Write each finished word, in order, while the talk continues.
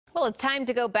Well, it's time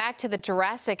to go back to the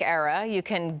Jurassic era. You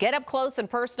can get up close and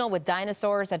personal with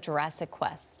dinosaurs at Jurassic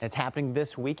Quest. It's happening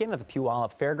this weekend at the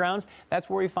Puyallup Fairgrounds. That's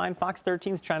where we find Fox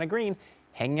 13's China Green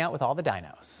hanging out with all the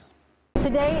dinos.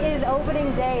 Today is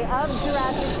opening day of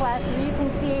Jurassic Quest, where you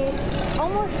can see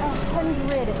almost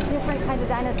 100 different kinds of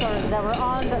dinosaurs that were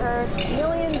on the Earth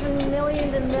millions and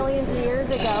millions and millions of years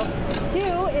ago. 2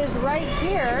 is right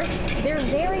here. They're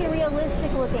very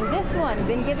realistic looking. This one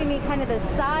been giving me kind of the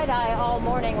side eye all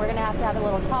morning. We're gonna have a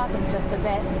little talk in just a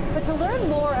bit. But to learn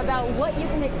more about what you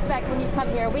can expect when you come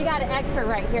here, we got an expert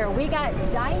right here. We got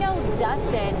Dino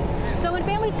Dustin. So when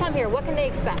families come here, what can they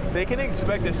expect? They can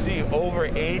expect to see over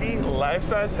 80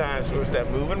 life-size dinosaurs that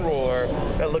move and roar,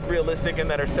 that look realistic, and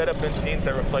that are set up in scenes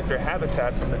that reflect their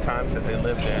habitat from the times that they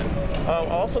lived in.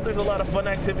 Also, there's a lot of fun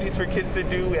activities for kids to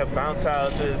do. We have bounce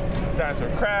houses, dinosaur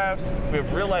crafts, we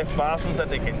have real-life fossils that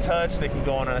they can touch. They can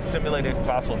go on a simulated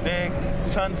fossil dig.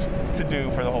 Tons to do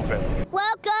for the whole family.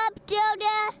 Welcome to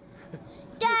the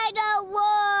Dino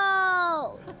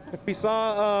World! We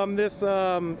saw this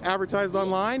advertised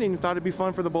online and thought it'd be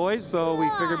fun for the boys, so we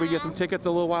figured we'd get some tickets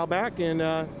a little while back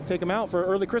and take them out for an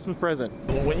early Christmas present.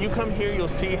 When you come here, you'll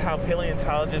see how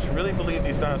paleontologists really believe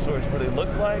these dinosaurs really look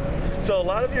like. So a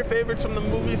lot of your favorites from the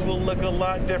movies will look a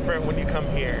lot different when you come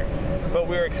here. But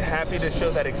we're happy to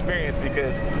show that experience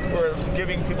because we're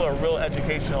giving people a real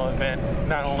educational event,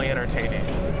 not only entertaining.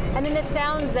 And then the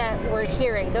sounds that we're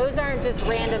hearing, those aren't just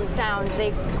random sounds.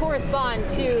 They correspond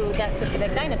to that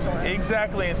specific dinosaur.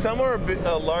 Exactly, and some are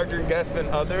a larger guess than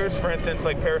others. For instance,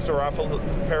 like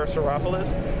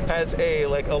Parasaurolophus has a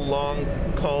long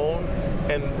cone,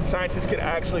 and scientists could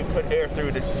actually put air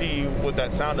through to see what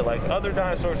that sounded like. Other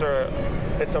dinosaurs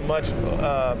it's a much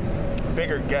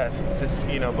bigger guess,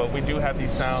 but we do have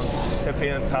these sounds that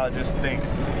paleontologists think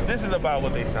this is about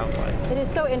what they sound like. It is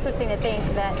so interesting to think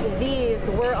that these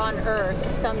were on Earth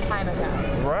some time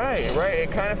ago. Right.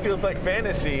 It kind of feels like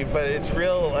fantasy, but it's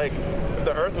real. Like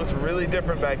the Earth was really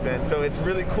different back then, so it's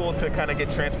really cool to kind of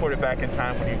get transported back in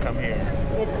time when you come here.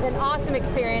 It's an awesome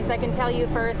experience, I can tell you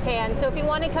firsthand. So if you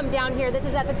want to come down here, this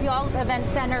is at the Puyallup Event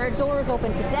Center. Doors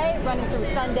open today, running through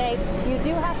Sunday. You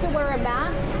do have to wear a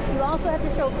mask. You also have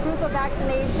to show proof of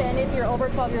vaccination if you're over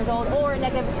 12 years old, or a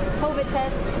negative COVID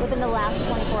test within the last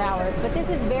 24 hours. But this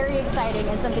is very exciting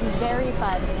and something very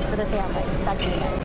fun for the family. Back to you guys.